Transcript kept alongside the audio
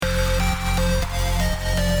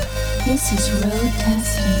This is road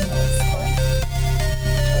testing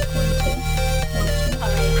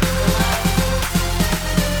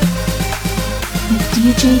with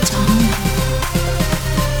DJ Tom.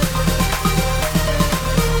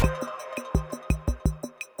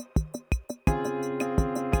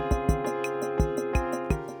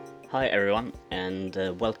 Hi everyone, and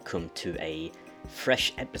welcome to a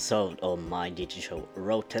fresh episode of my DJ show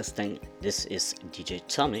Road Testing. This is DJ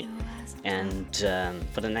Tommy, and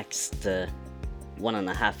for the next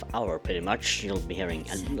 1.5 hours pretty much, you'll be hearing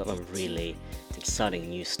a lot of really exciting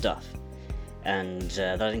new stuff. And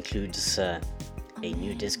that includes a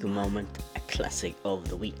new disco moment, a classic of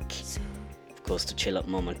the week, of course the chill out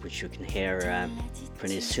moment, which you can hear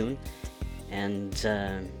pretty soon, and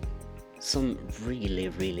some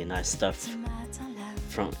really nice stuff,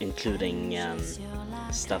 from including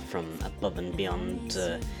stuff from Above and Beyond,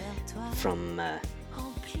 from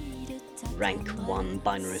Rank 1,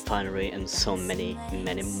 Binary Refinery, and so many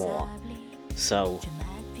more. So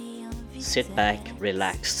sit back,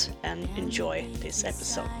 relax, and enjoy this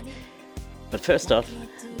episode. But first off,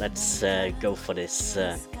 let's go for this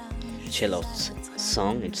chill out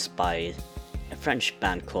song. It's by a French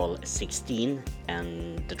band called 16,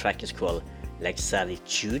 and the track is called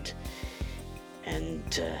L'Exalitude,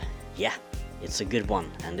 and yeah, it's a good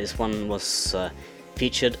one. And this one was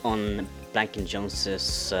featured on Blank &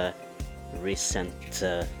 Jones's recent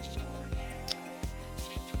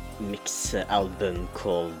mix album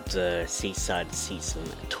called Seaside Season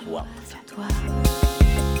 12.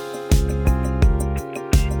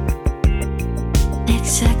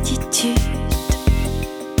 L'exactitude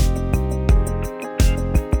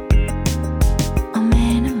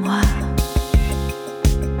emmène-moi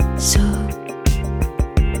sous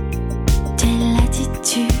tes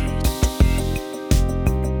latitudes.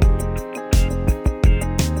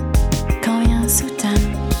 Quand vient soudain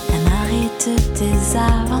un arrêt de tes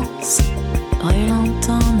avances, brûlant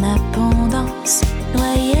en abondance,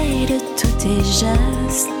 noyé de tous tes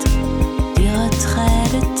gestes, du retrait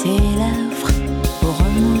de tes lèvres au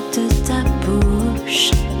remous de ta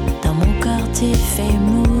bouche. Dans mon corps tu fais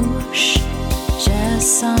mouche. Je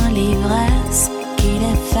sens l'ivresse qui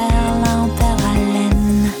déferle en parallèle.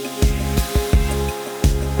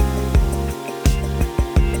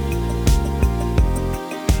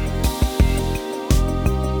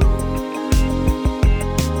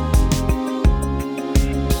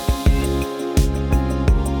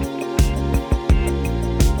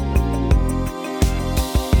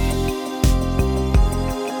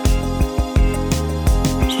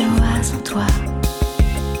 Je vois en toi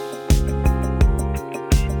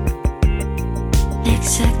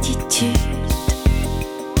l'exactitude.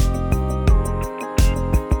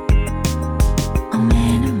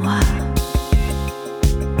 Emmène-moi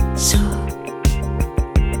sous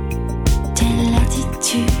tes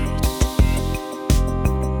latitudes.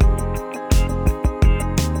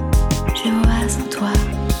 Je vois en toi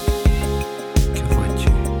Que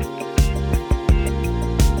vois-tu?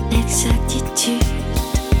 l'exactitude.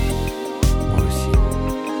 Moi aussi.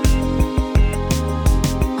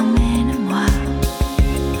 Emmène-moi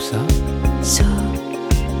Où ça? sous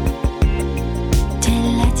tes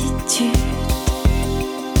latitudes.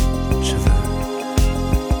 Je veux.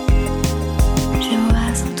 Je vois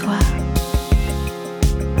en toi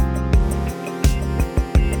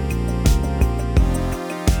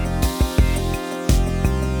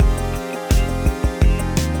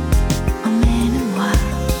emmène-moi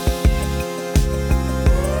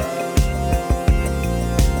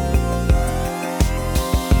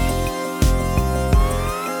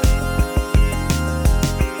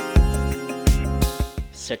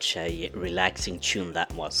Such a relaxing tune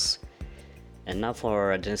that was. And now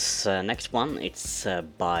for this next one, it's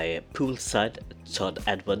by Poolside, Todd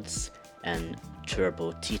Edwards, and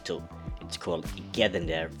Turbo Tito. It's called Get In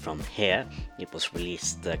There From Here. It was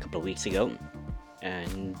released a couple of weeks ago.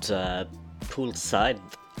 And Poolside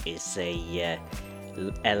is a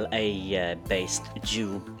LA based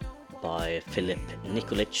duo by Philip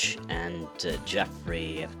Nikolic and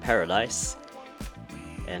Jeffrey Paradise.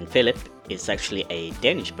 And Philip is actually a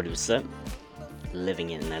Danish producer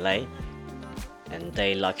living in LA, and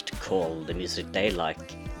they like to call the music they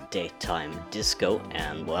like daytime disco,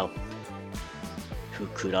 and well, who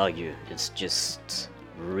could argue? It's just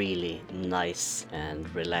really nice and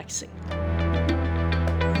relaxing.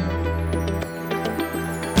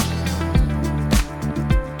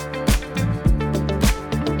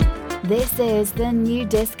 This is the new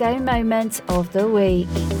disco moment of the week.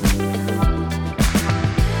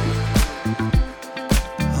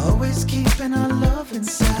 Always keeping our love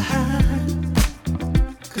inside,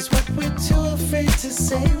 'cause what we're too afraid to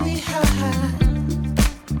say we had.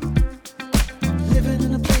 Living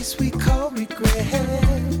in a place we call regret,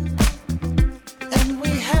 and we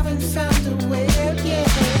haven't found a way yet.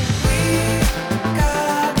 We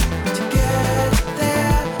got to get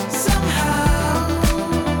there somehow.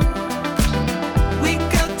 We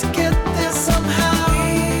got to get there somehow.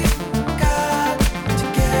 We got to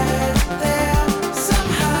get there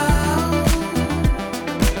somehow.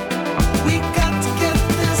 We got to get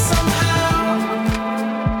there somehow.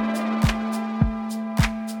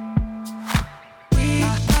 We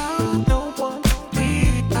are no one. We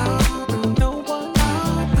are no one.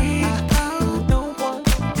 We are no one.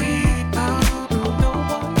 We are no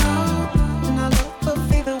one. And I love the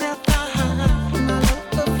feeling that I have. And I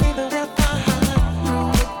love the feeling that I have.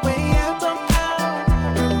 Way out of now.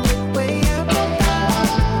 Way out of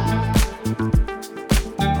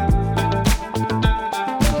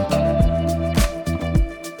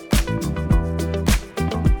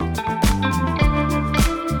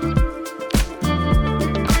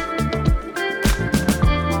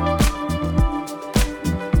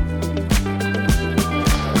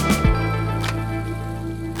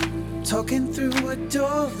talking through a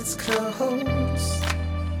door that's closed.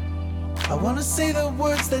 I wanna say the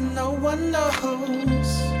words that no one knows.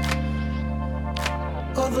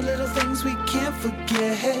 All the little things we can't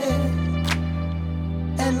forget,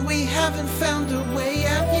 and we haven't found a way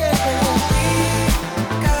out yet. We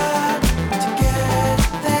got to get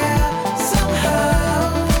there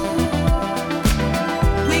somehow.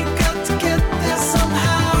 We got to get there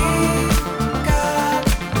somehow. We got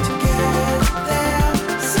to get there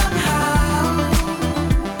somehow.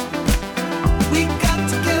 We got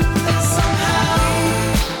to get there somehow.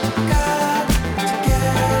 Got to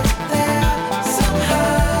get there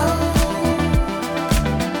somehow.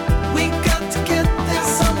 We got to get there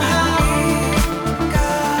somehow.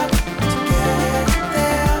 Got to get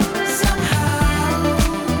there somehow.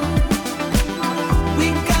 We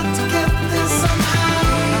got to get there somehow.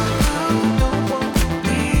 No one,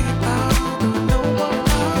 we are no one.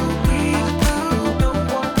 We are no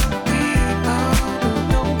one. We are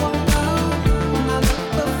no one. And I love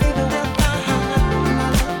the feeling that I have. And I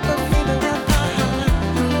love the feeling that I have.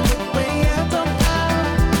 Way out of now.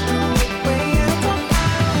 Way out of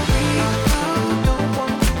now. We are no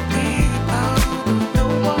one. We are no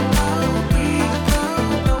one. We are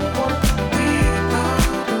no one. We are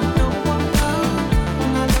no one.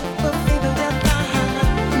 And I love the feeling that I have.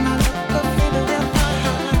 And I love the feeling that I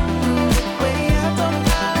have. Way out of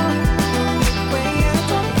now. Way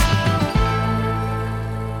out of now.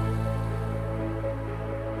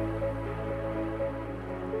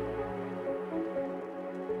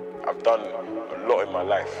 I've done a lot in my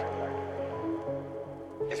life.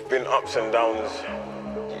 It's been ups and downs.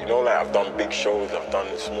 You know, like I've done big shows, I've done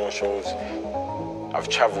small shows. I've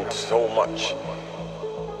traveled so much.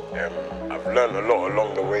 I've learned a lot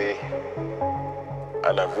along the way.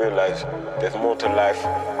 And I've realized there's more to life.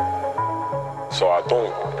 So I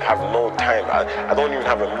don't have no time. I don't even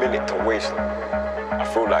have a minute to waste. I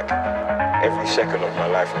feel like every second of my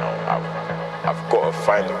life now, I've got to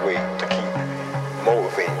find a way to keep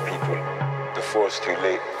motivating people before it's too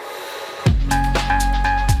late.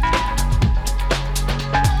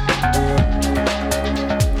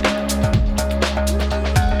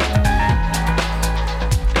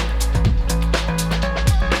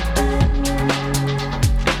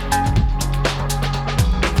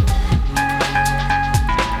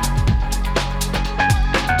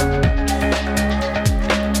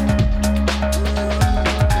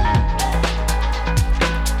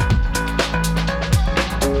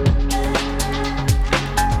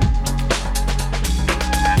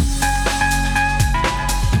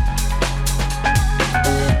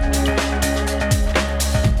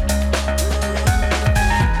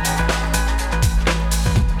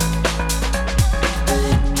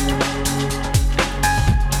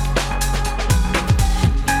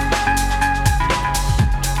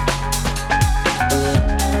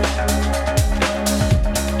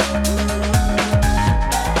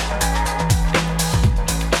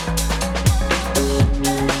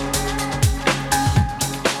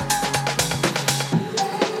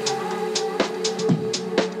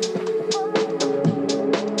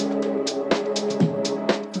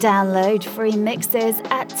 Download free mixes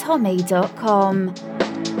at tommy.com.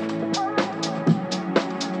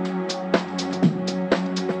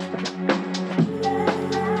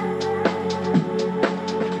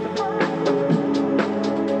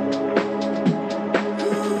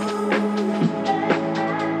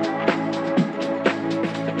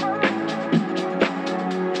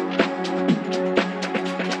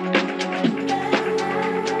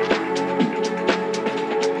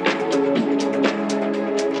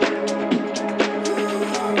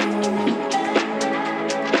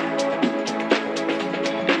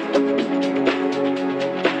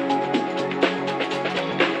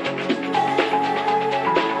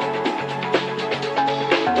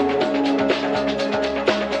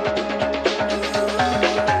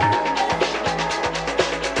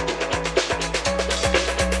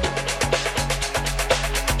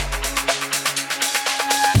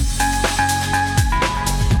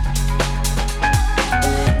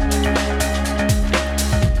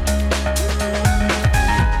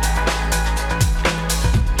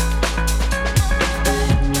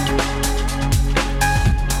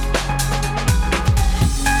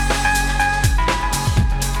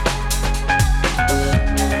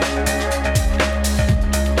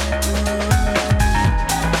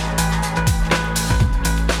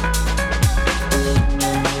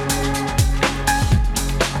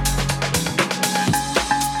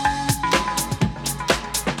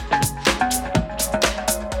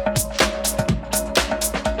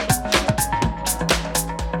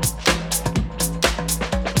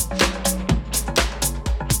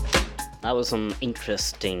 that was some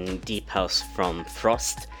interesting deep house from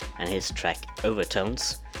Frost and his track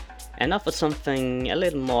Overtones. And now for something a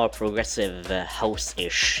little more progressive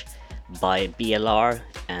house-ish by BLR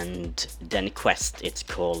and Danny Quest. It's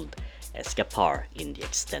called Escapar in the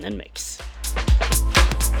extended mix.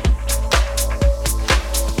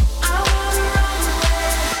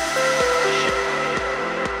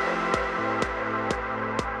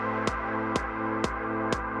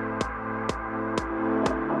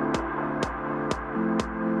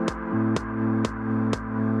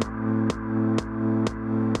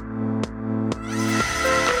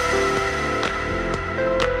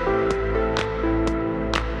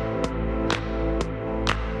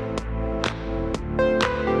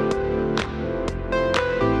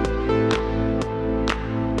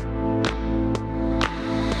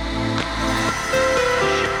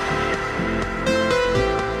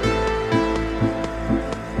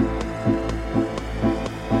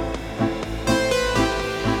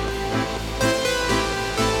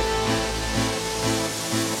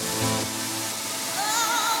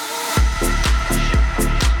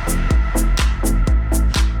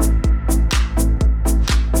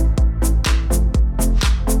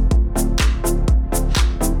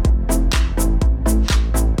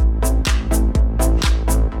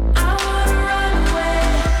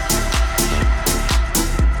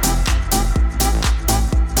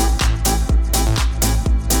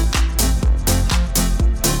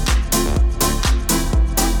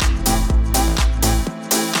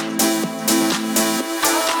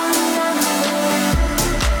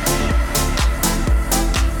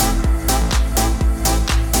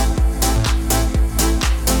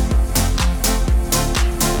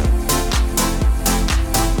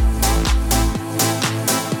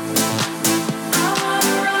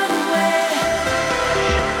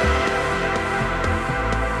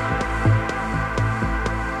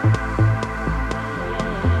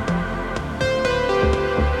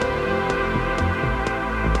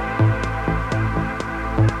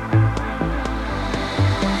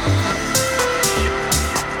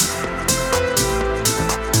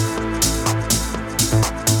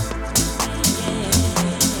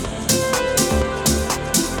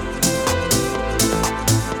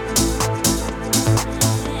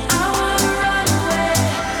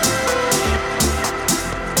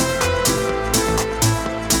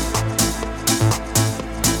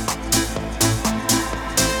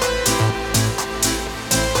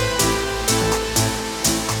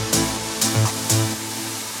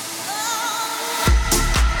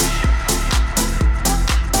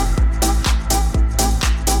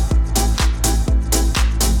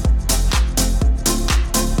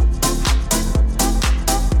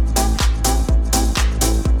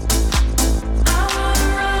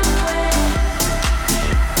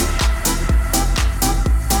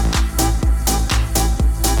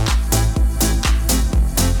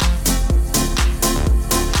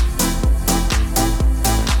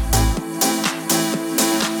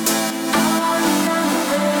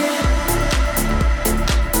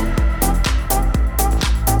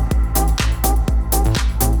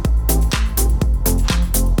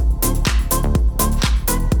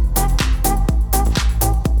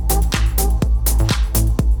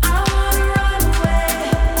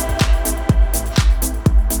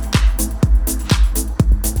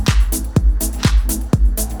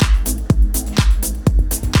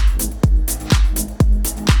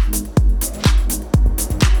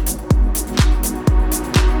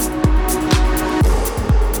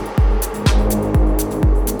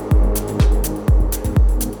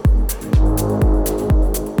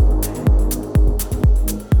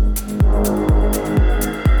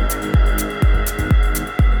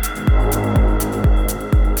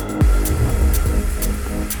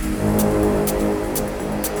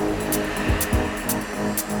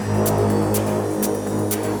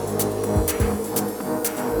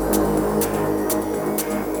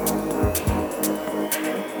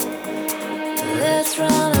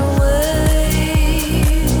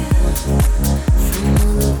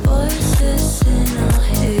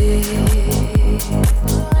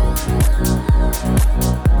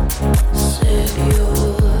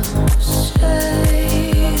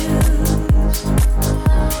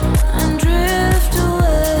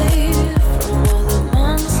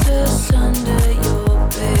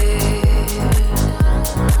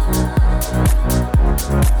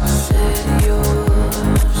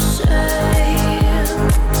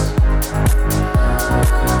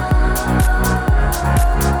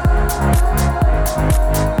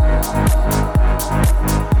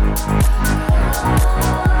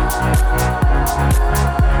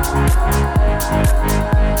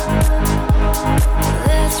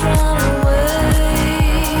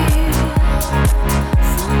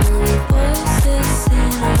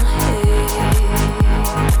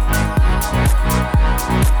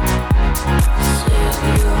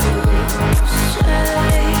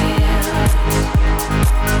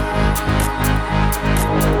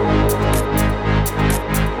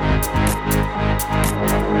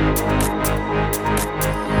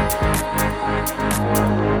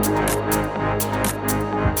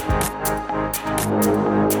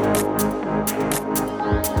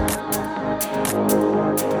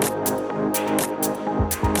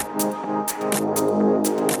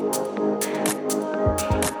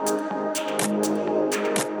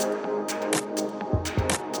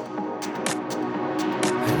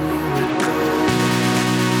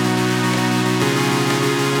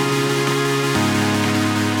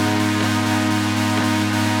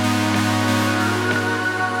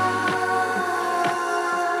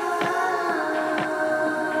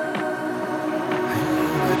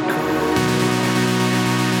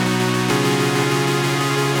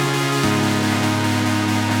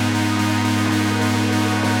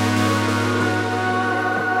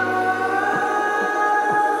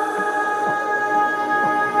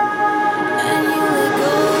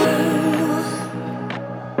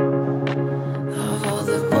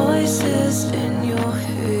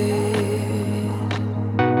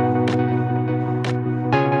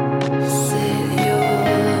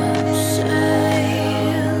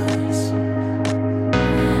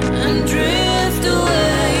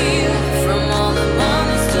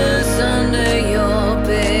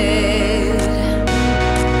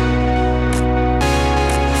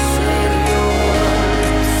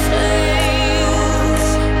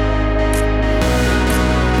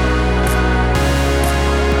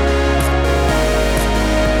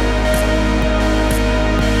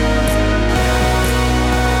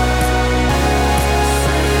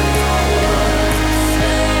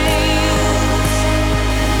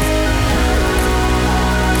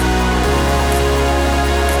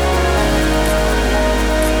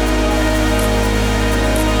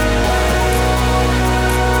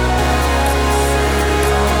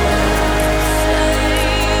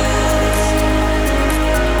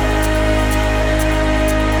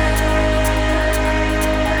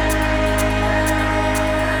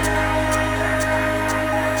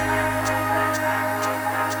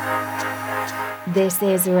 This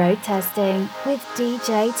is Road Testing with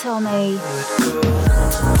DJ Tommy.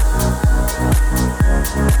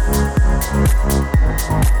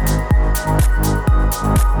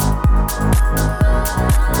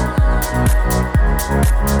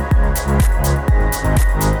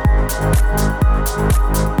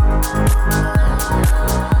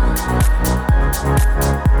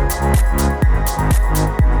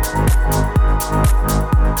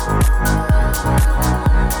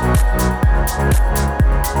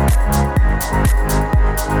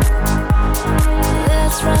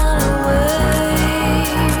 Let's run away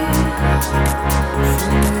from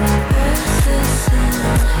the voices in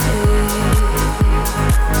our head.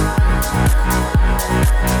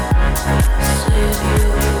 Save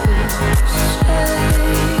your stay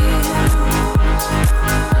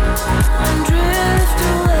and drift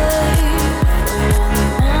away from the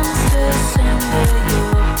monsters under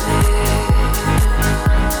your bed.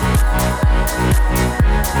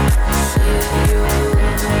 Save your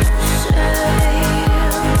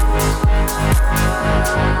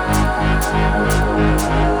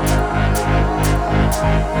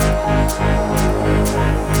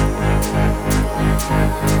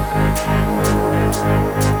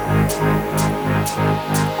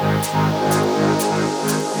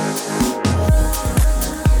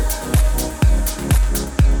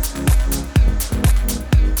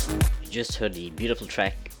You just heard the beautiful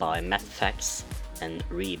track by Matt Fax and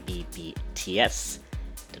ReBBTS.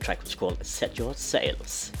 The track was called Set Your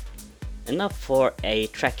Sails. And now for a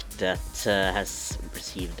track that has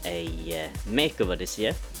received a makeover this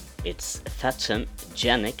year. It's Fathom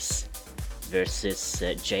Genix versus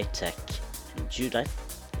JTech and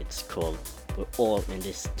Judith. It's called We're All in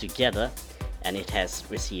This Together, and it has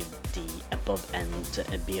received the Above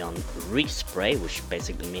and Beyond respray, which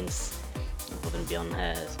basically means Above and Beyond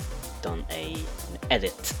has done an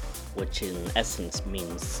edit, which in essence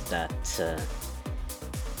means that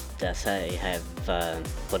I have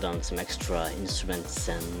put on some extra instruments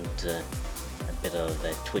and a bit of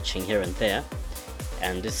twitching here and there.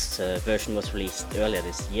 And this version was released earlier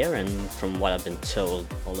this year, and from what I've been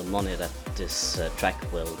told, all the money that this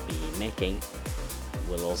track will be making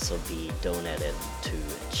will also be donated to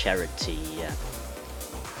charity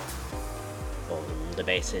on the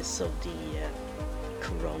basis of the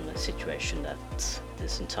corona situation that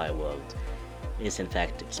this entire world is in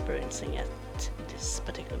fact experiencing at this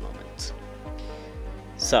particular moment.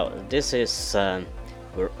 So this is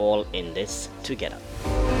We're All in This Together.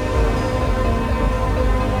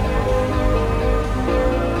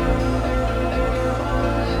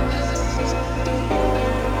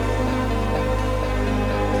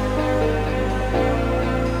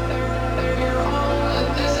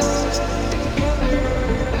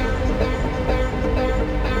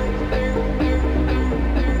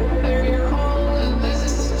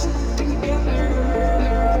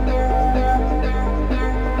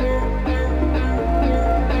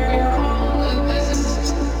 This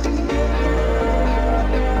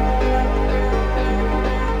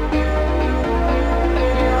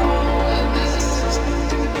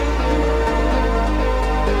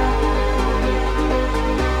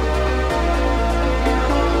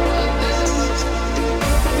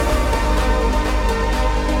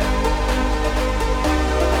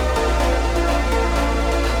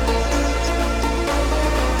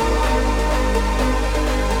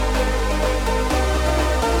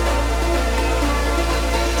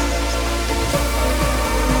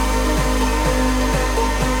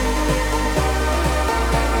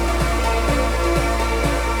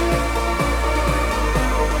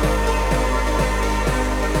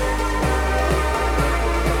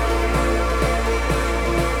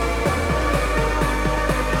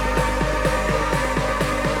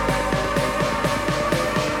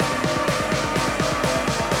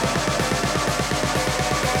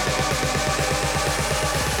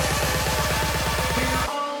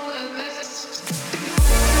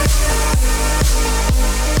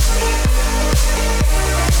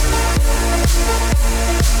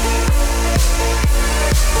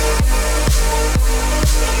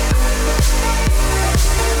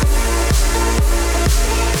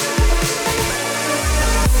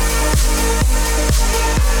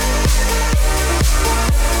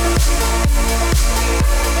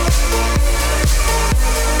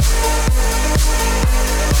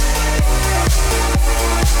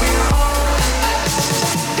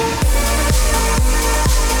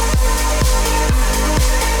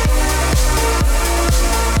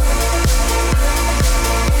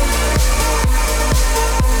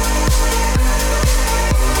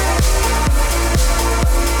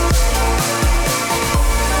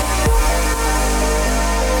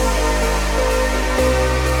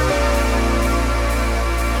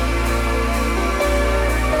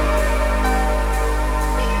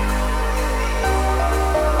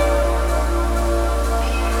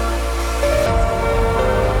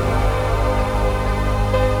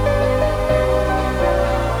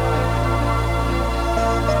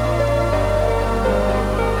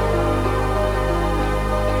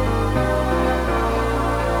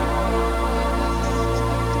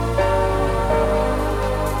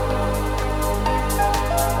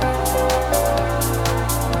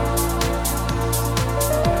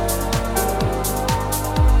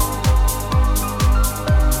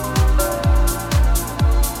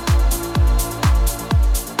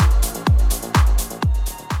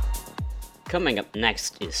Coming up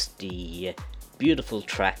next is the beautiful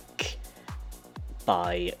track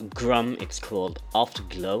by Grum. It's called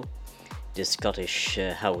Afterglow. The Scottish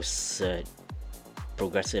house,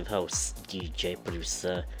 progressive house DJ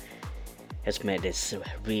producer has made this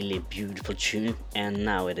really beautiful tune, and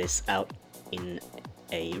now it is out in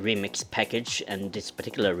a remix package, and this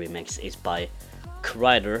particular remix is by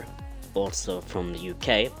Kryder, also from the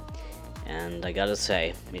UK, and I gotta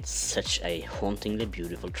say, it's such a hauntingly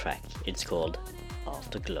beautiful track. It's called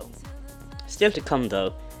Afterglow. Still to come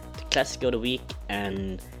though, the classic of the week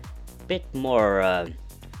and a bit more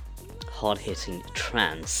hard-hitting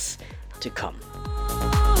trance to come.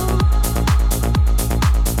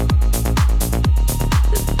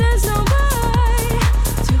 There's no way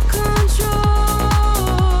to control.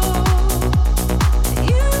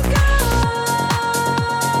 You go.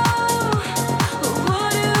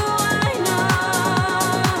 What do I know?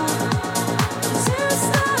 To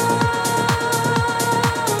stop.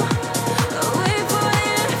 Wait for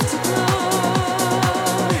it to glow.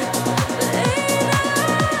 Lay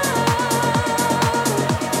down.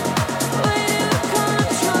 Wait.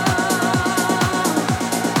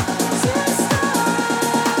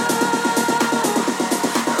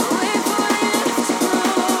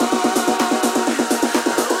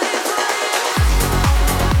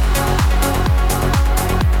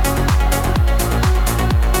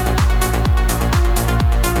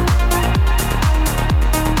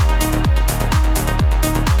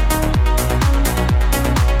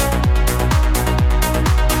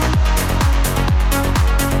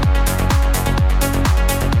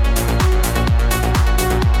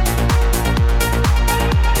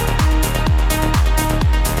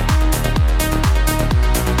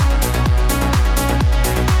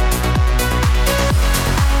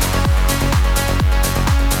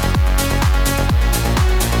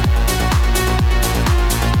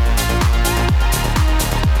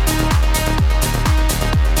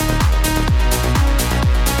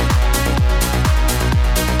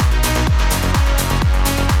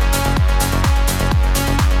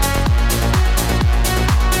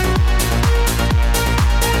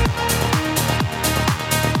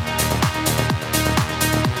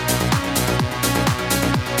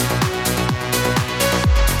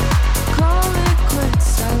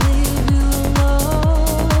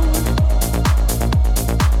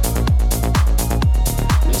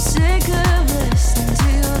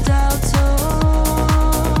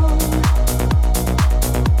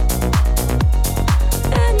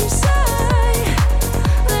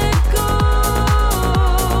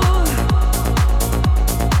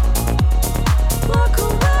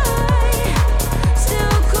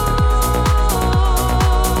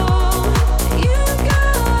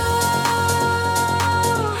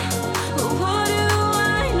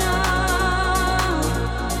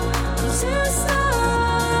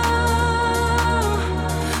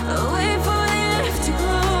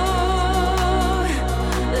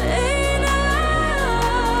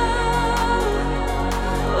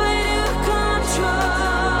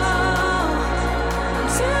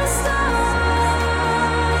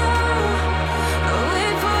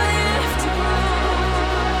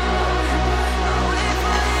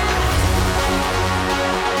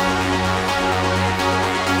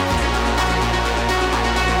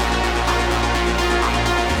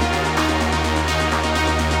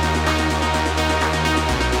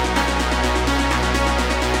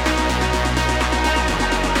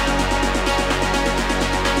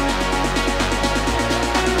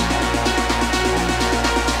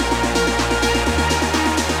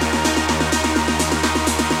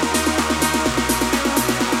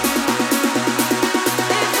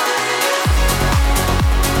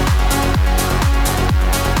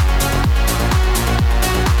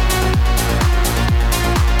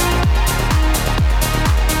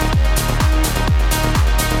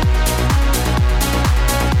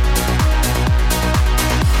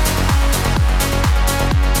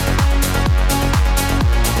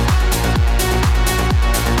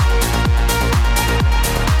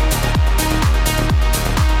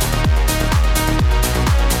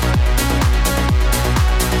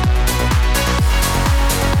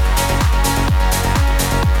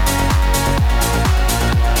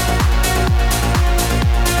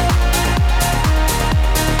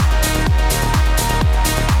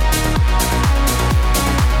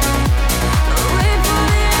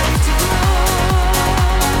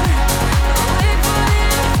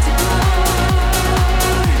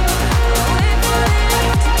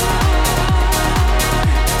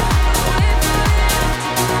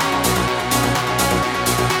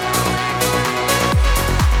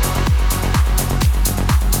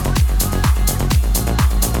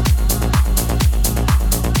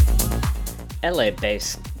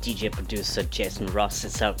 LA-based DJ producer Jason Ross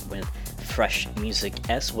is out with fresh music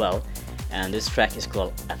as well, and this track is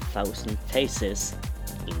called 1,000 Faces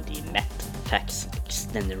in the Met Fax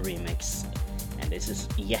extended remix, and this is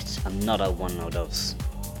yet another one of those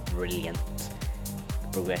brilliant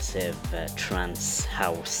progressive trance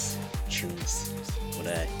house tunes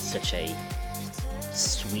with such a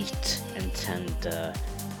sweet and tender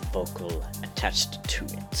vocal attached to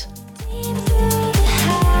it.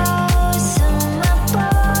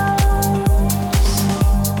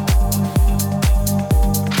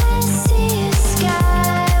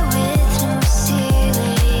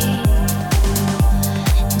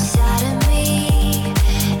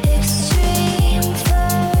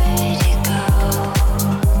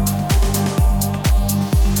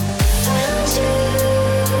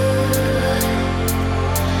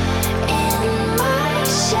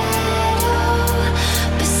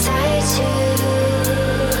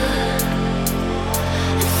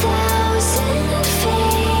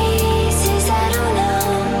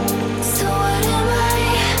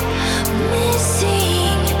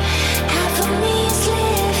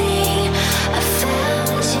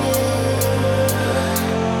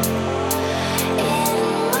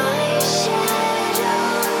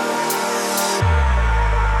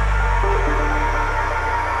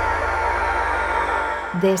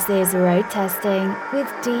 This is Road Testing with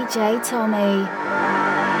DJ Tommy.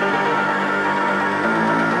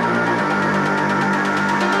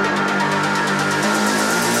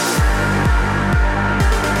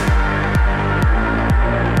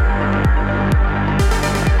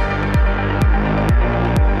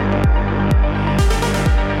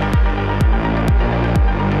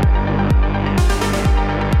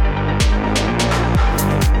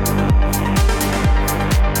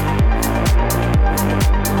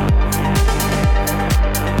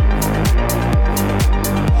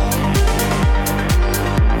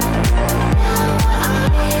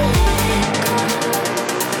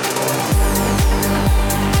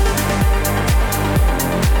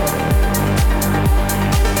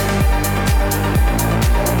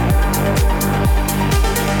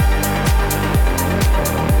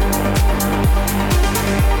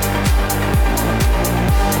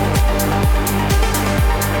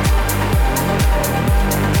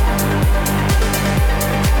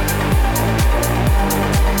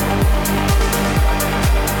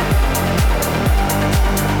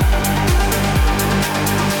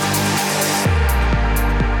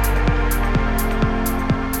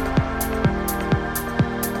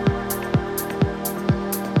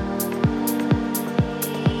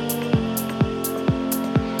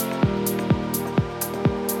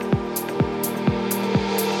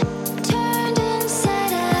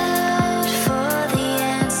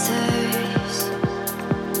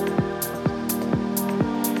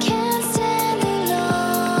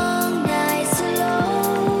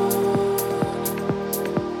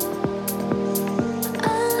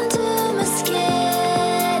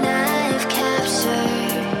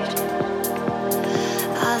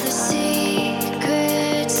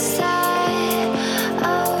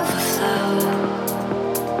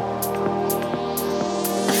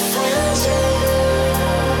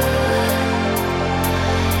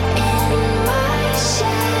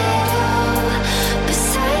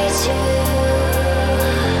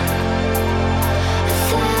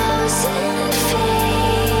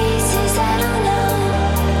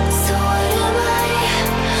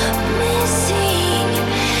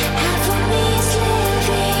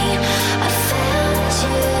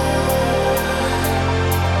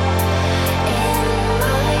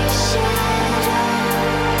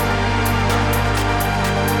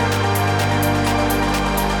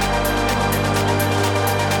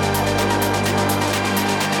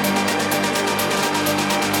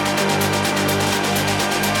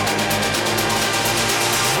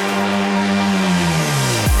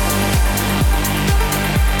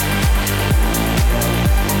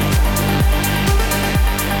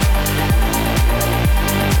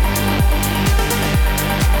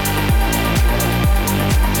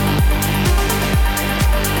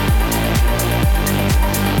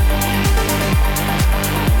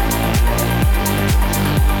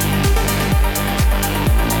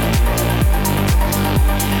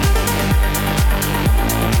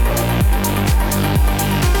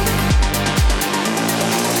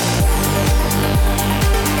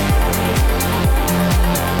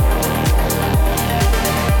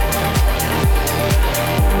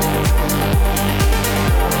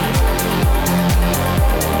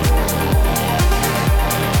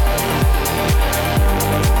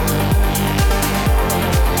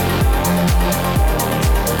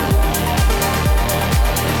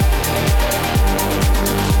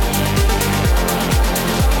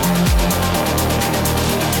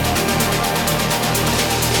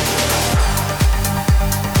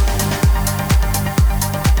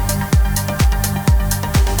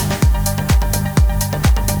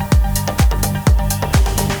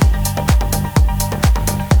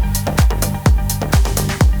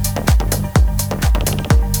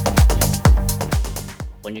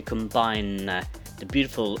 combine the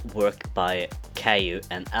beautiful work by Caillou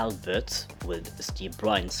and Albert with Steve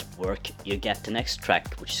Bryant's work, you get the next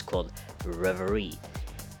track, which is called Reverie.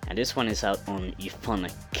 And this one is out on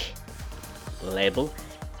Euphonic label,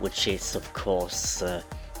 which is of course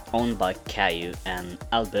owned by Caillou and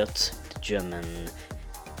Albert, the German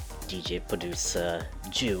DJ producer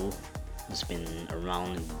duo who's been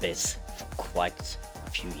around in this for quite a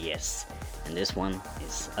few years. And this one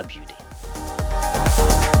is a beauty.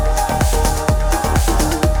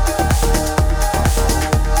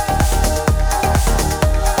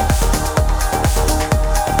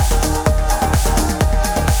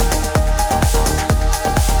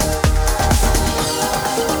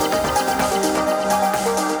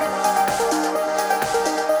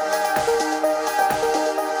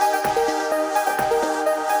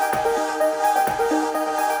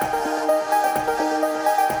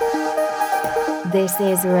 This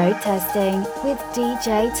is Road Testing with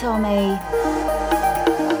DJ Tommy.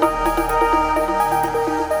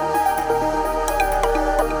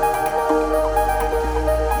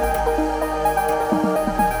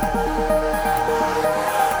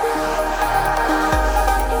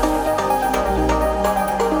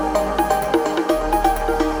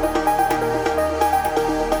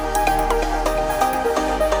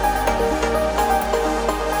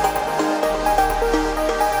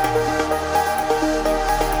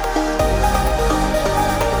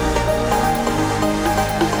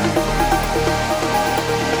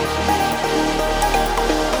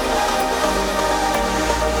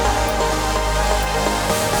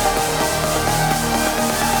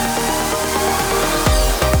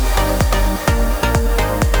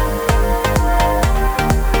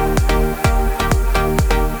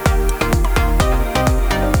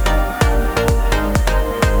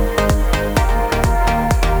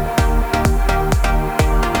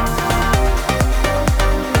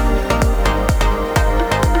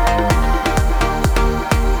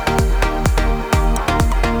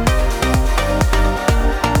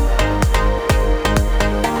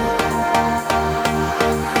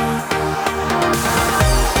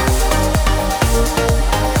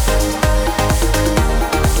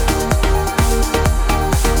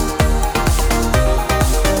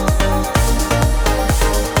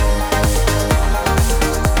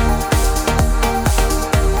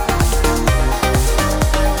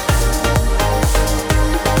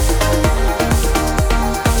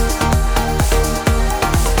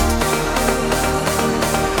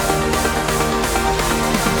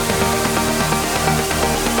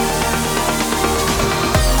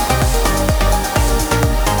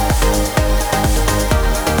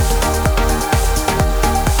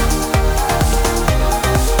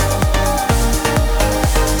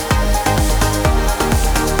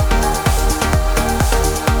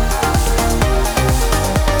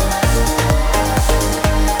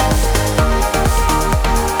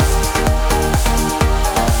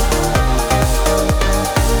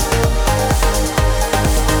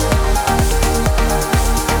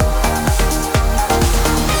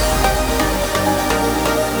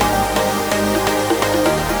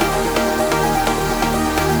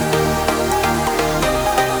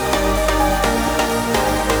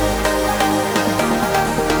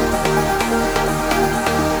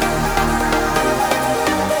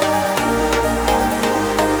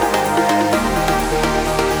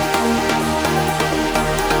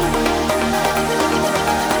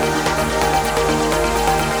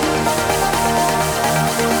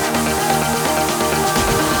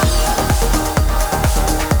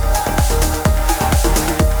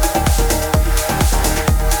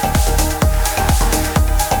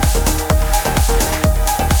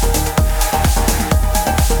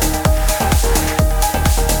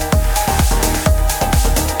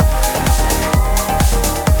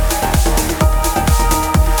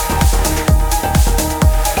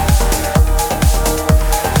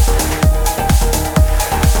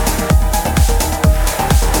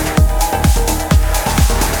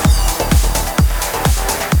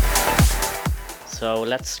 So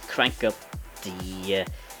let's crank up the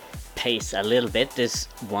pace a little bit. This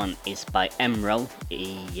one is by Emerald,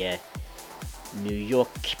 a New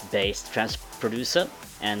York-based trance producer,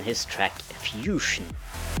 and his track Fusion.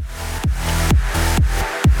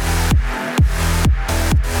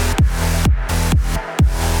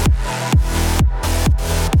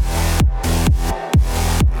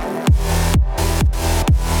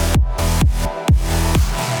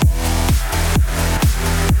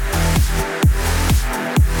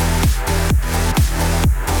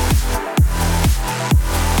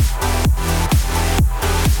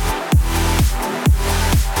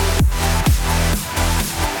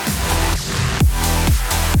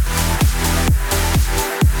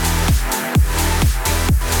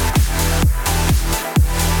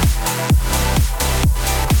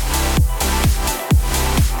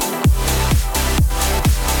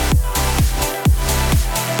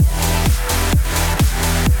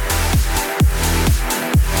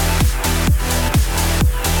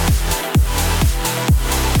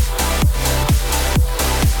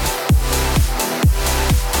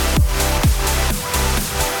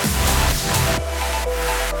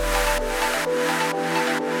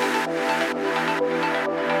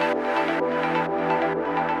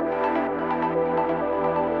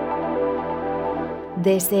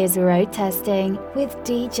 This is Road Testing with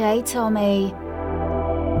DJ Tommy.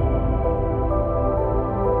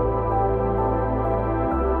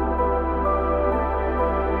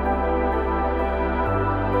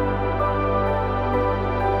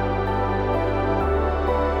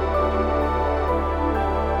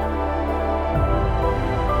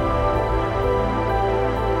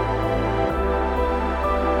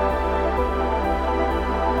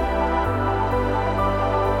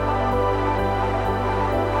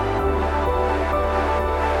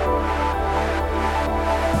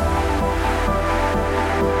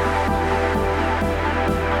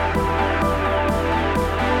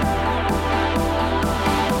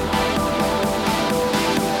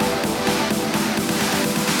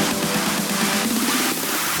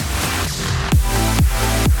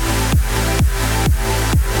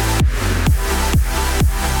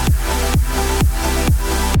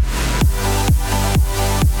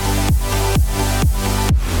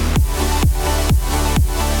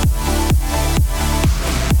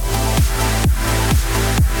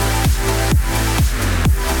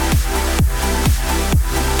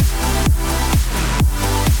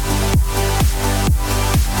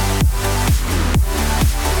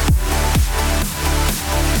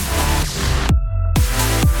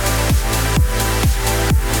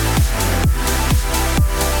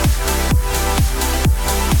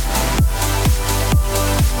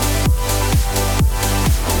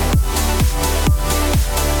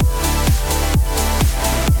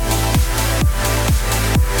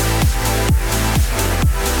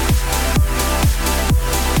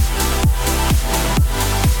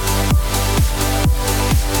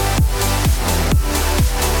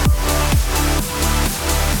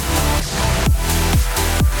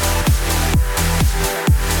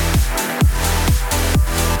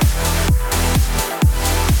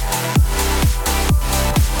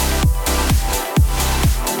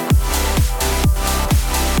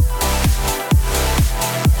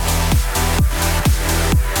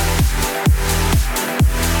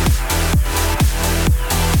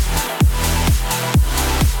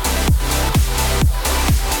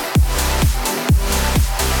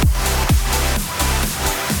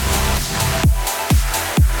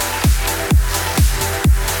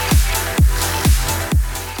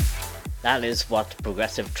 That is what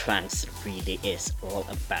progressive trance really is all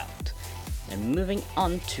about. And moving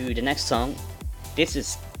on to the next song,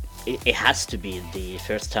 it has to be the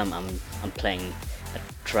first time I'm playing a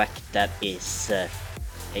track that is a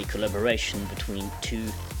collaboration between two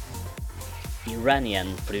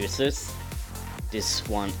Iranian producers. This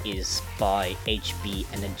one is by HB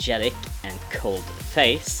Energetic and Cold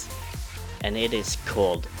Face, and it is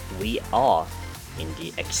called We Are in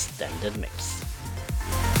the extended mix.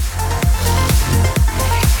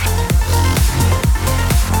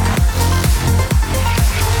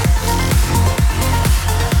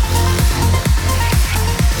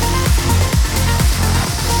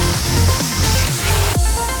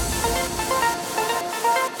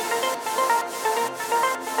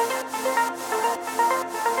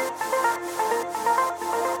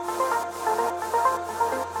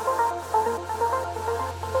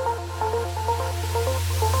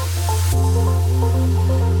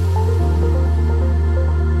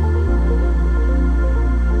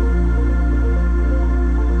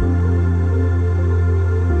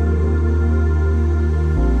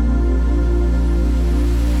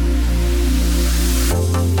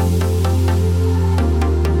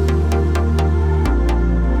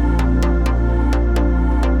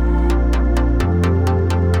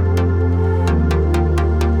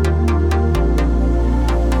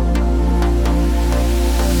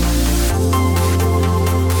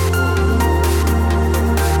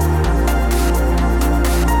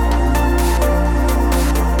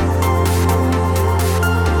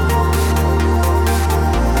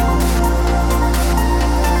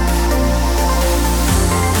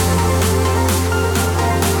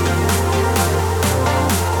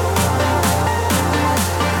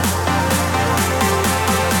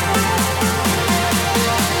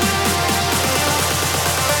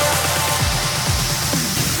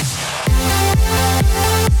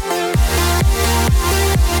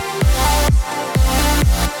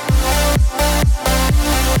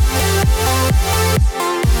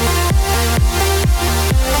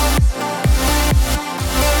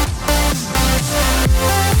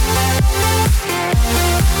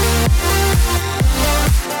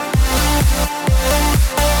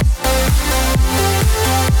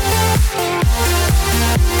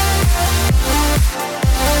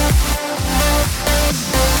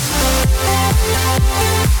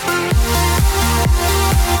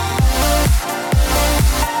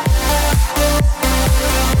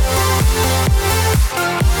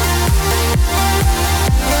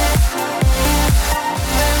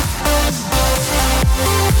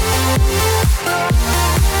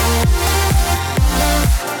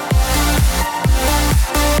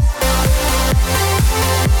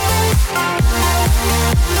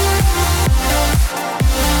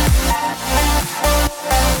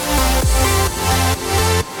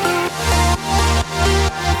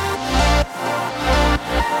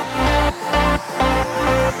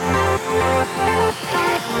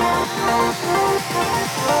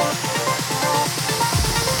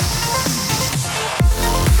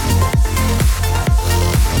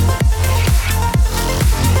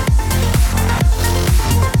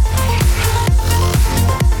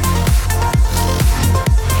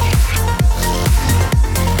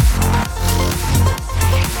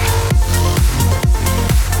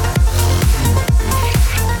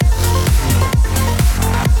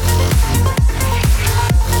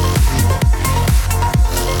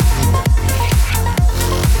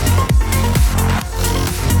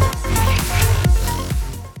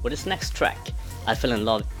 With this next track, I fell in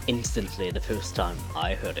love instantly the first time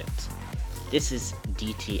I heard it. This is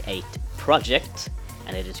DT8 Project,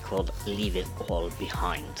 and it is called Leave It All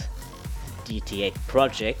Behind. DT8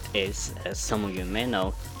 Project is, as some of you may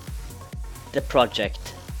know, the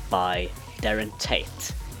project by Darren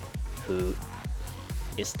Tate, who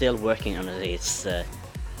is still working under his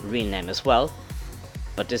real name as well,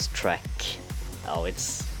 but this track, oh,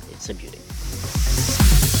 it's a beauty.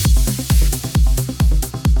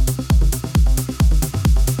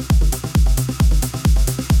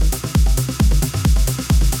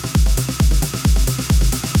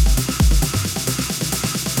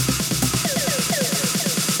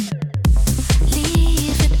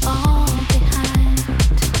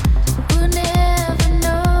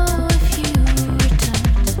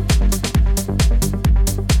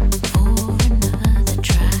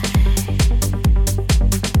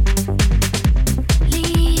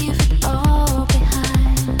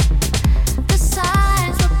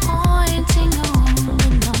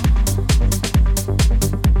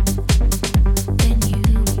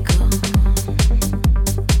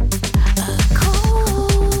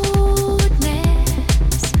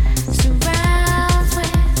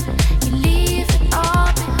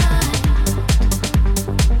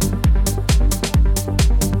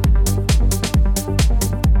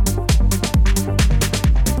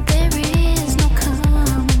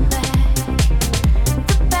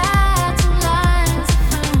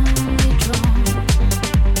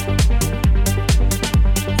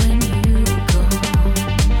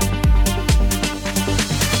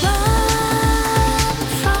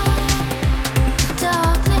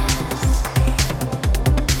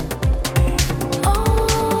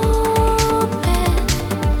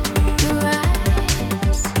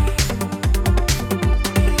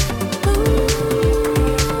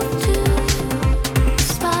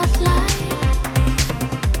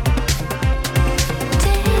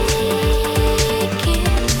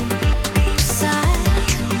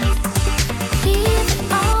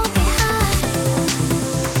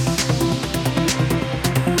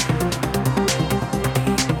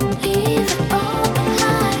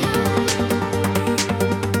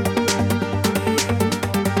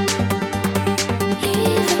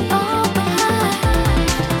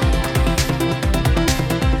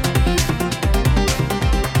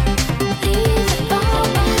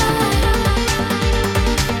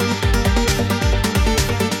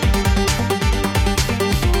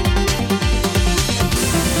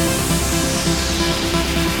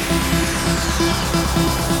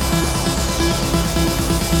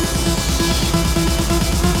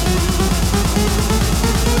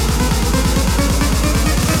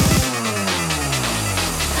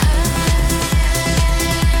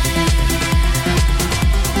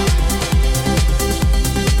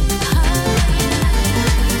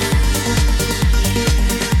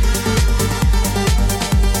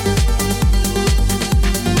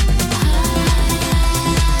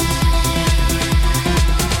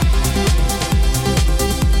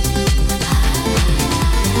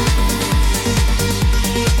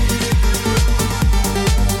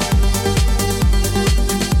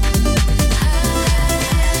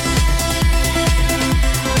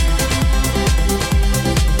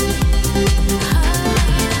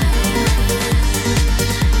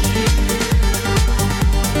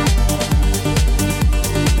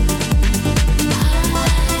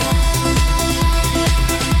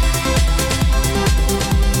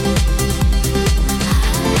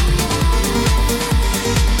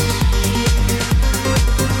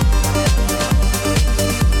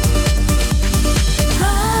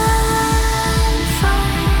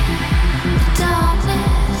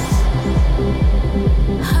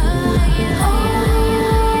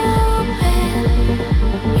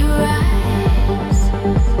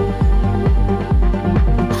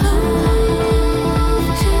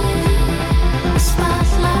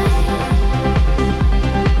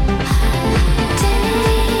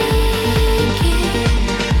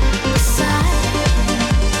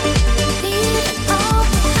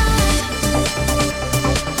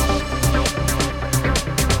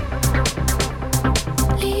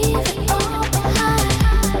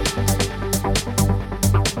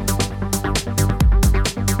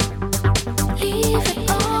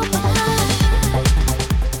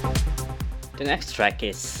 next track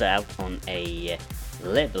is out on a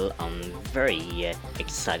label I'm very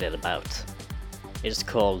excited about. It's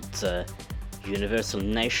called Universal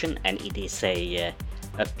Nation, and it is a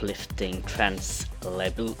uplifting trance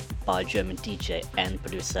label by German DJ and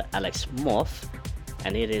producer Alex Morph,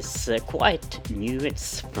 and it is quite new.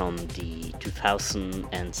 It's from the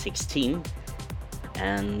 2016,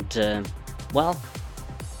 and well,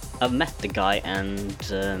 I've met the guy, and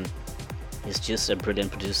he's just a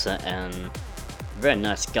brilliant producer and very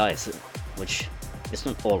nice guy, which is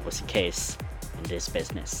not always the case in this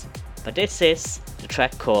business. But this is the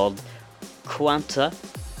track called Quanta,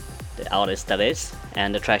 the artist that is,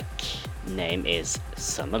 and the track name is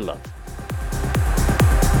Summer Love.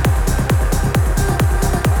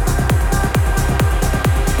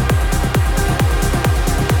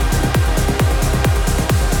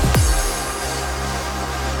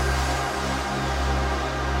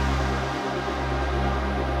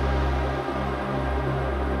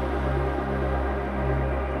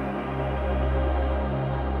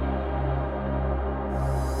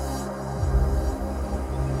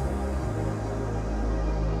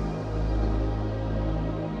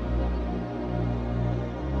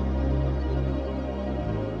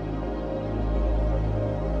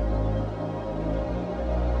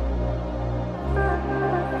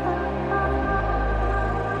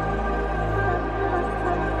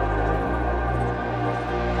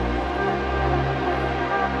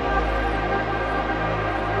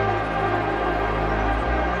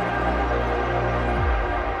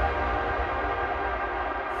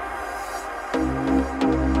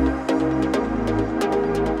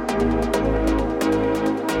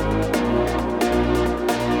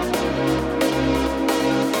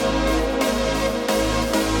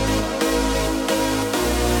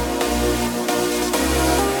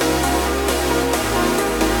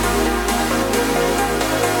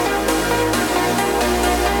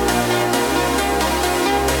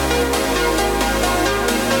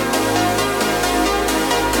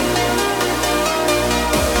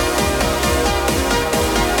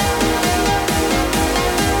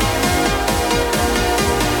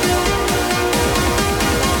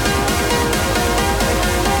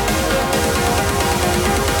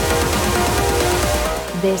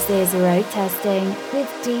 This is Road Testing with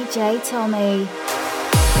DJ Tommy.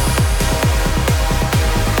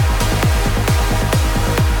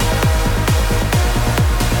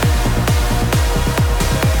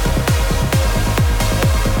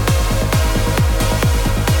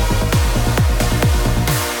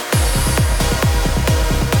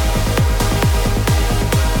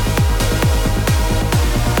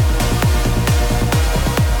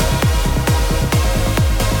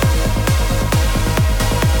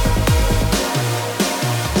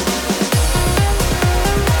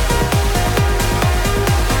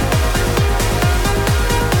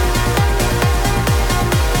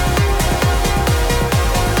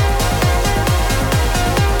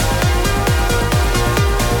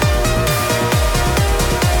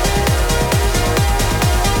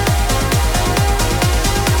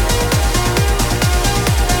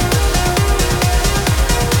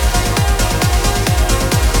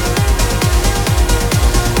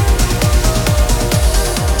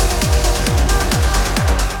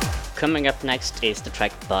 Coming up next is the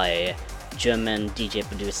track by German DJ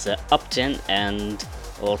producer Upton and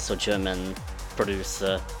also German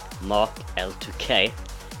producer Mark L2K,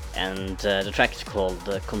 and the track is called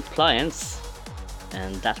Compliance,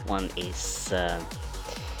 and that one is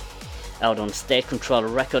out on State Control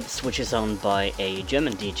Records, which is owned by a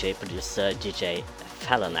German DJ producer, DJ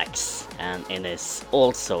Phalanx, and it is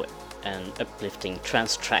also an uplifting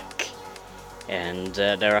trance track. And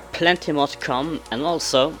there are plenty more to come, and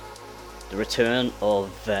also the return of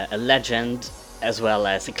a legend as well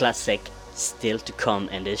as a classic still to come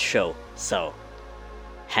in this show, so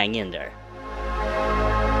hang in there.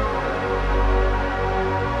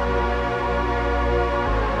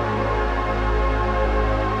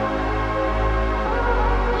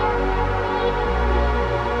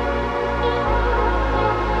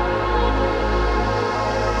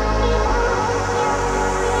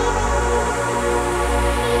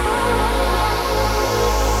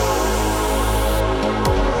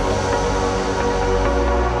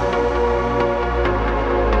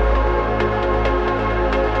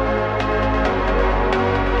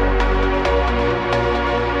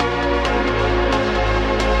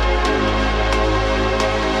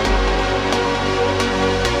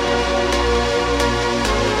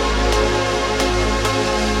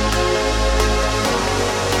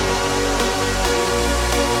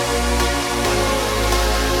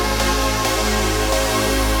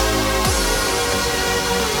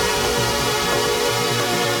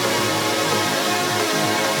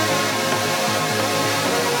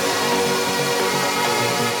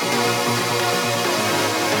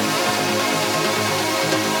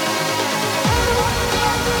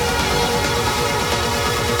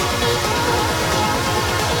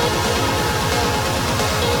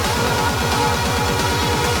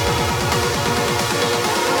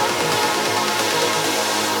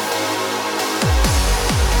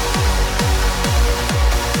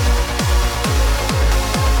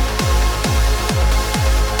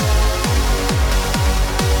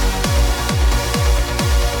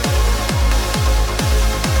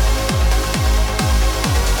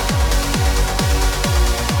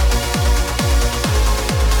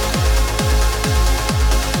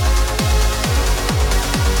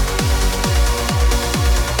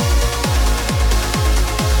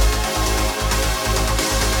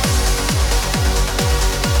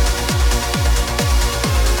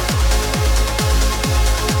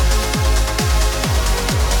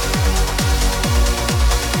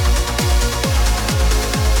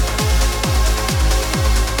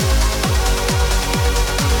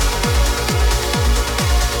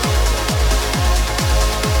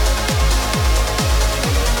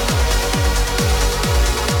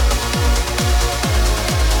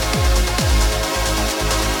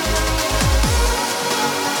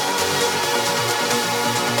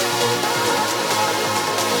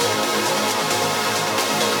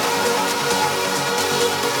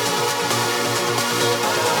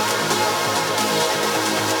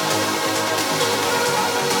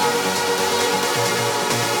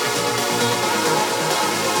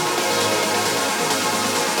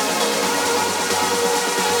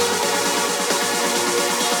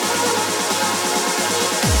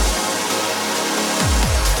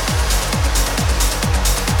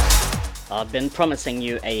 I've been promising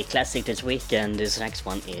you a classic this week, and this next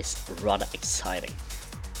one is rather exciting.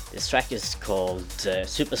 This track is called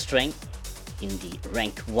Superstring in the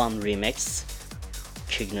Rank 1 remix.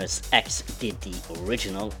 Cygnus X did the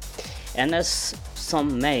original, and as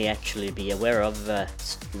some may actually be aware of,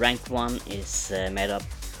 Rank 1 is made up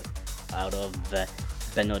out of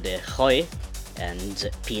Benno de Goy and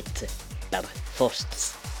Pete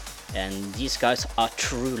Berforst, and these guys are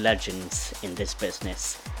true legends in this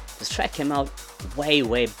business. This track came out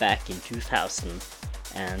way back in 2000,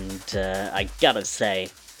 and I gotta say,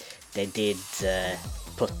 they did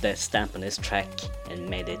put their stamp on this track and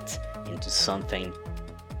made it into something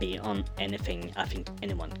beyond anything I think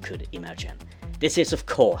anyone could imagine. This is, of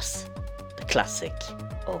course, the classic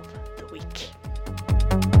of the week.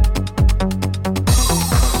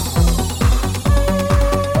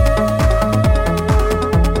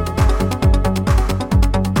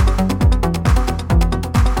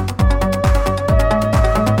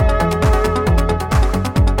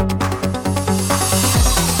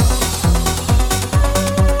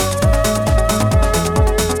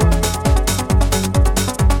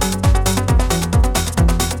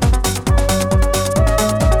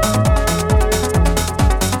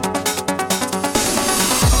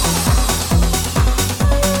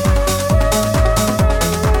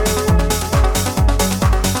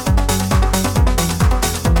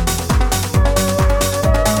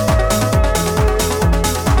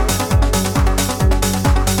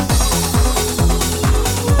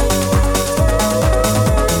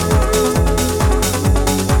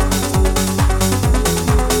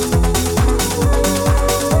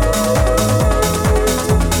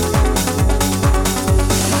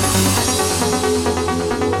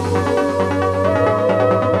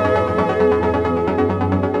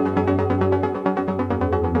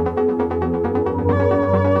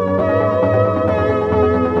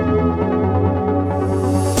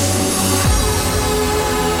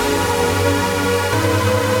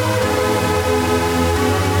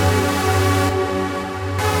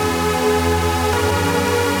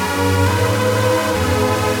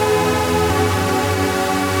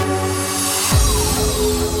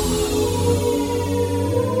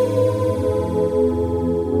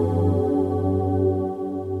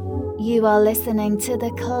 You are listening to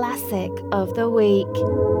the classic of the week.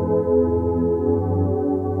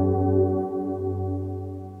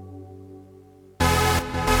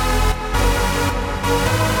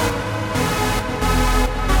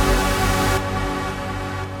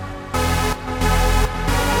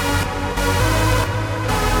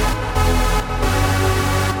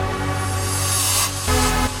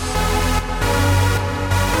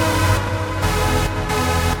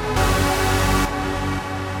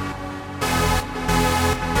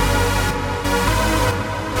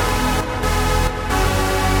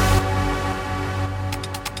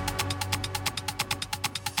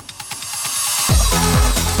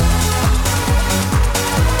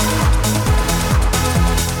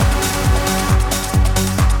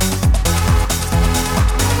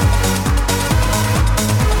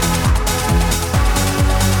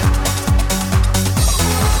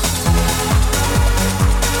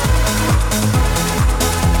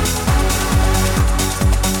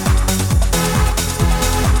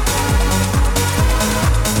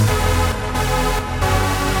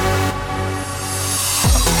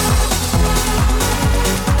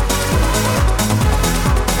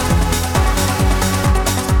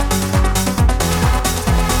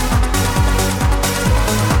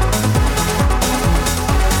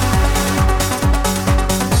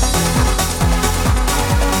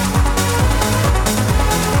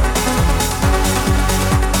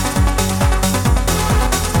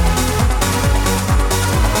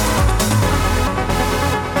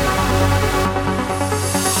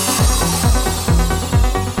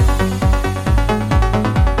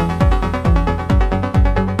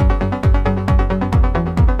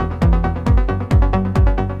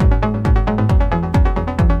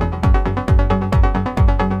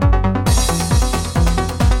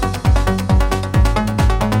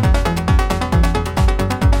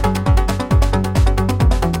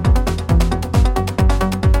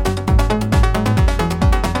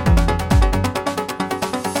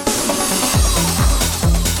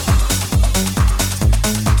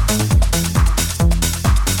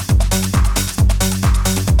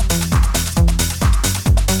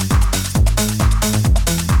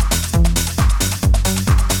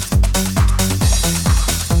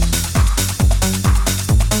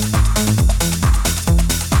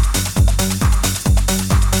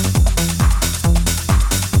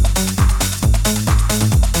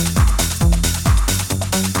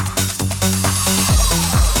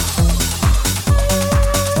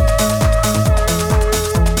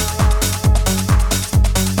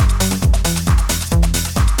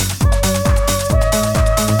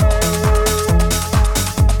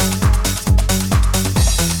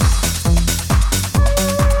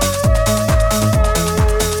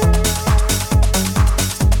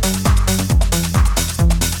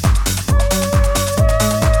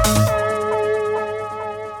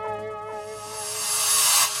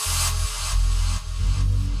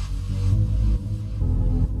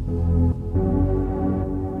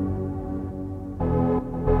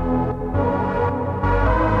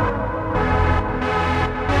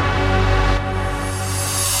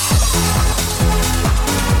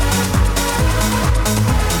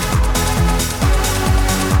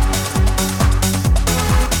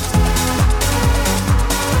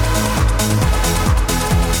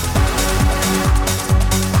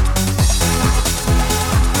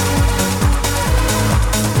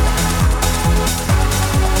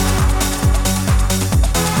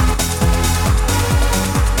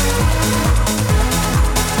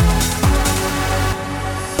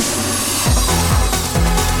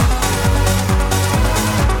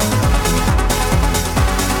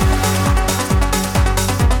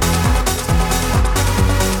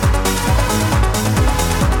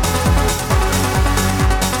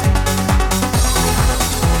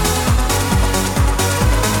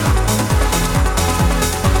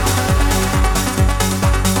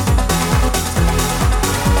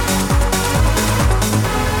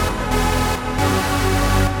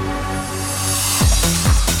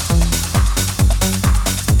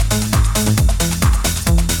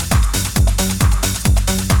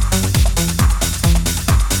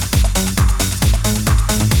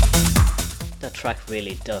 track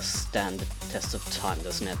really does stand the test of time,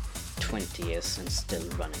 doesn't it? 20 years and still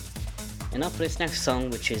running. And now for this next song,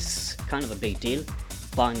 which is kind of a big deal,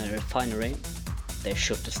 Binary Refinery. They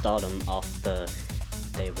shook the stardom after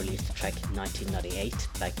they released the track 1998,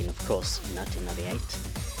 back in, of course,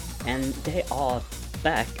 1998. And they are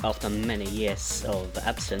back after many years of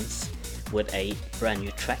absence with a brand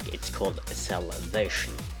new track. It's called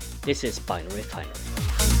Salvation. This is Binary Refinery.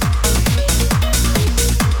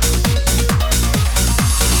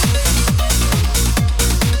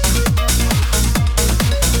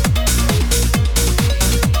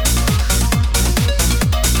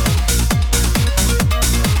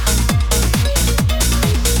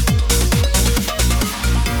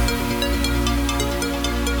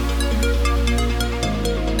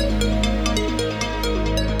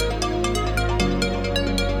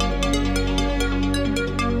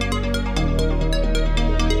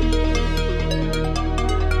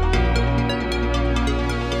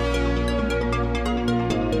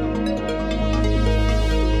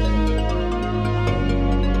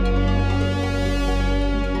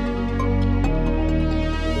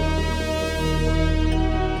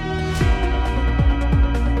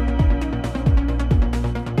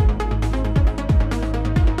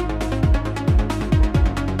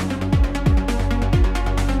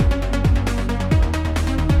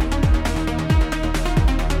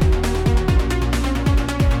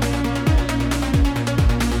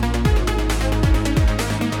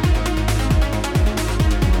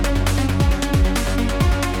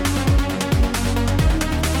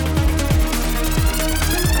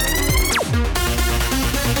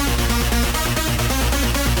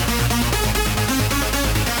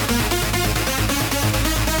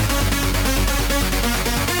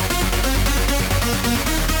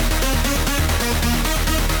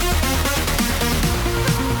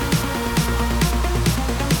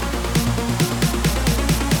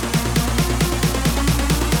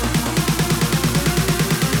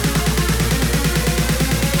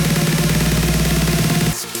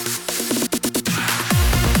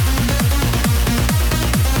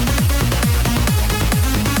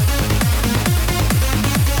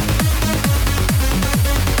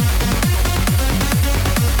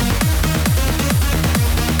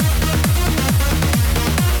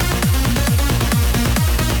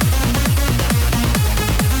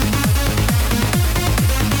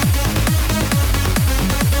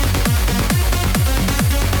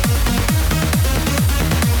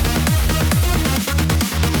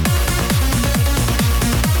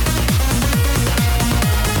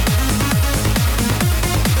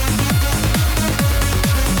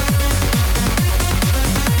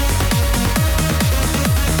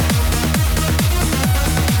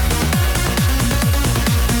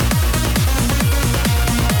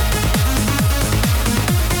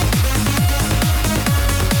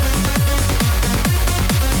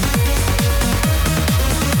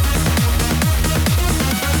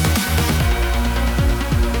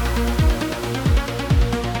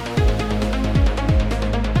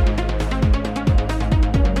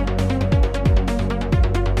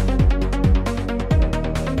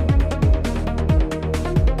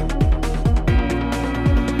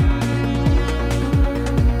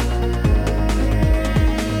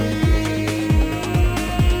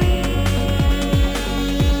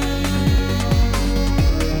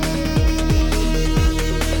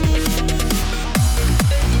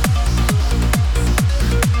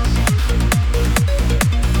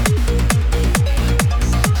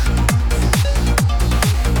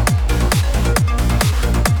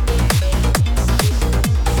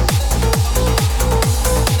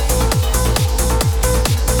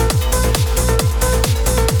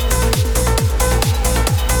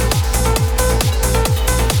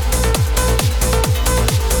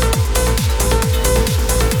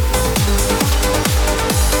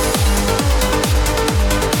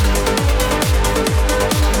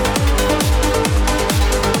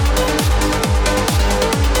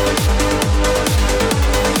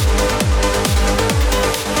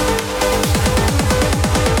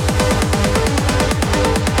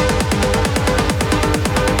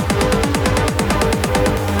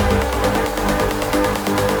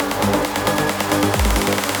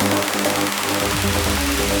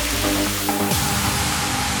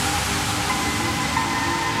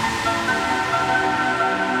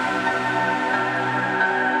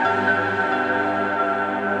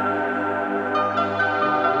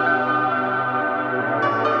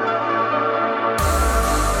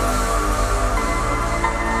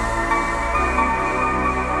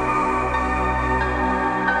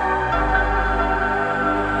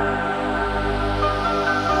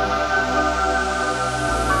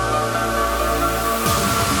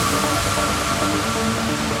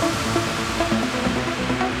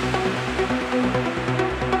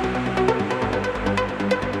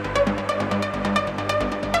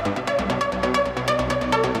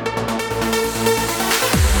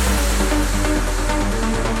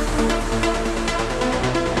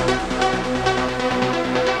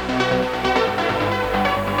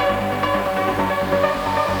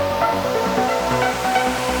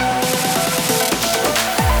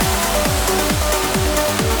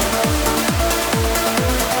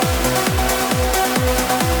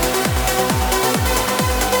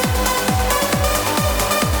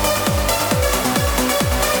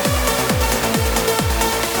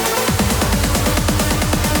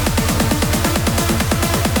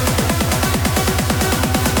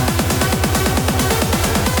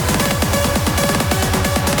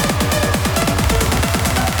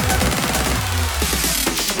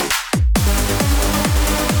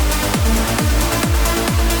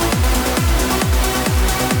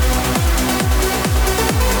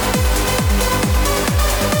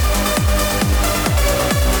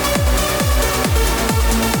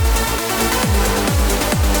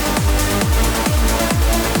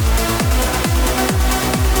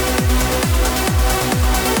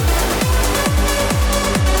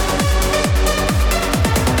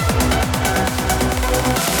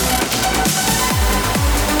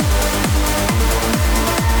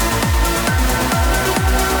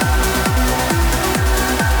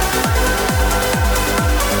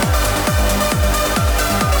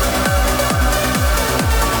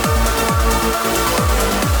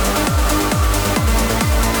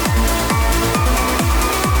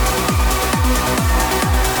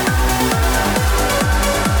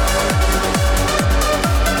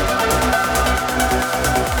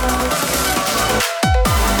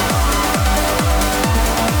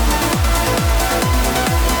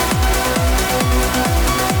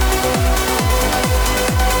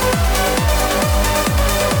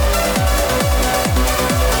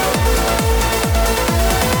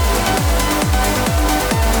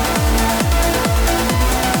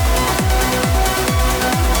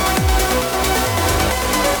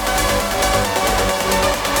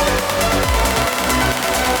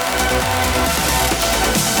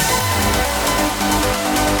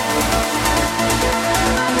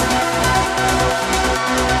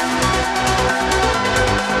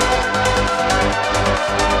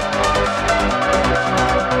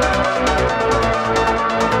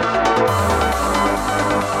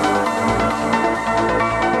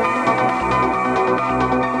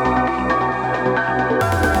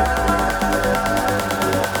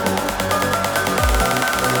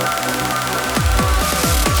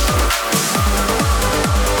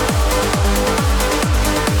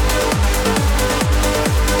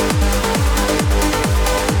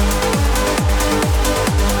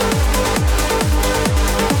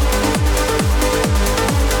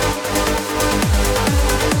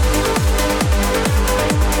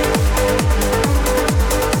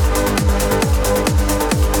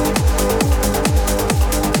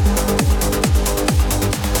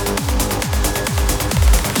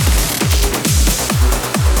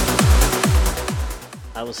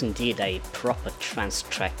 that was indeed a proper trance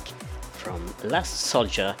track from Last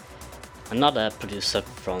Soldier, another producer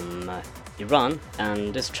from Iran,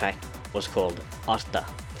 and this track was called Arta.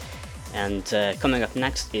 And coming up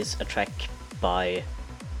next is a track by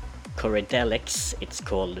Corydalix. It's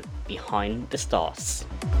called Behind the Stars.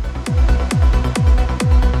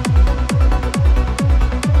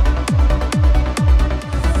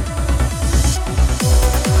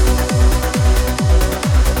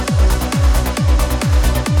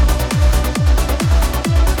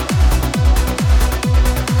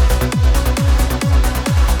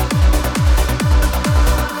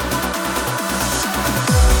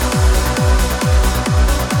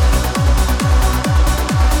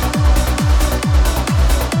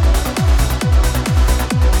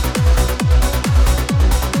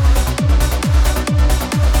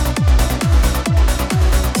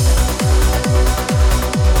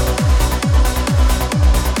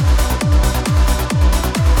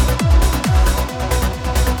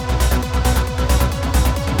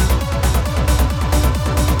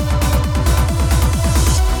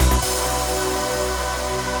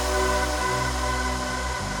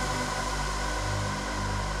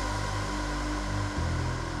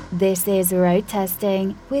 This is Road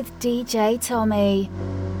Testing with DJ Tommy.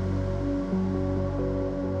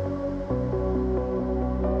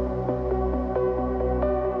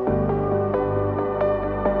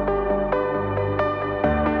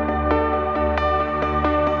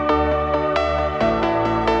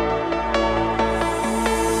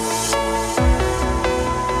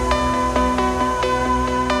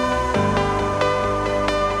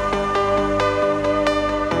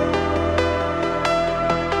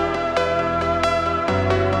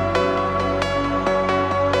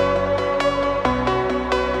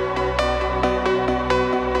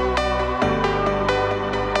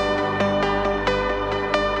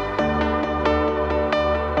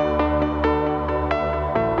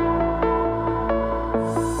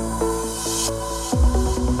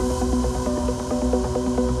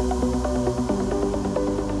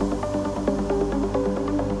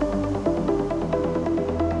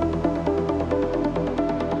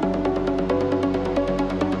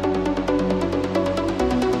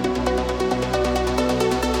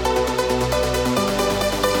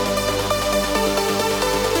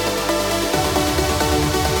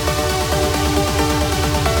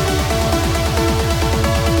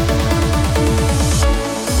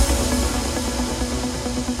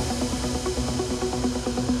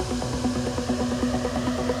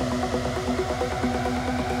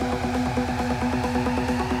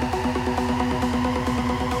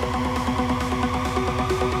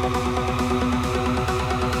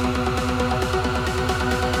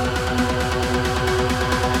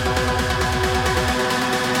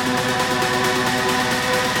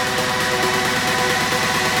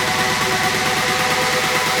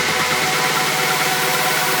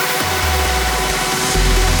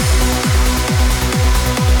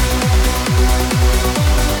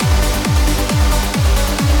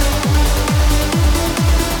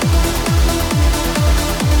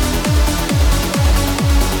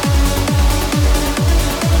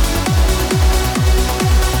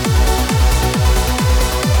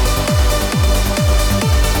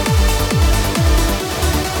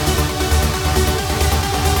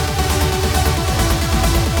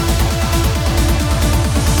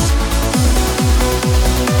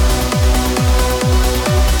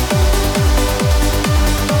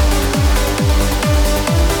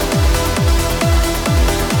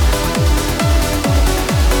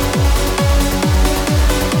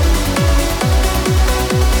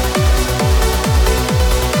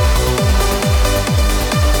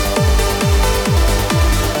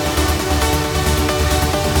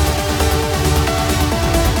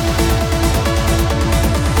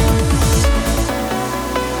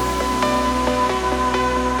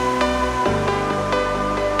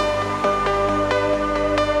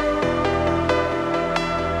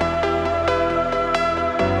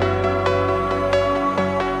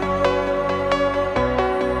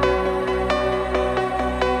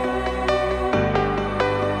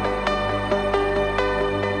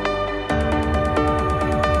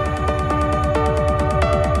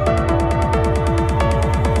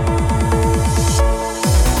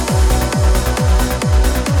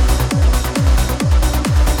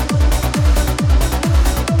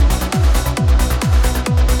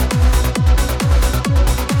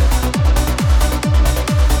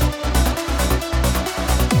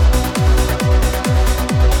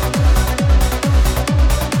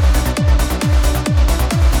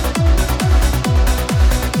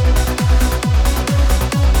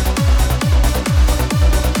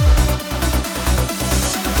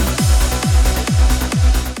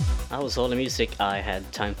 was all the music I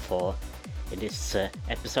had time for in this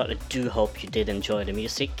episode. I do hope you did enjoy the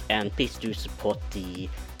music, and please do support the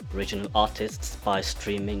original artists by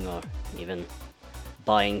streaming or even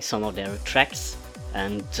buying some of their tracks.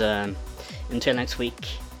 And until next week,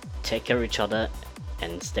 take care of each other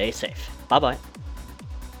and stay safe. Bye bye.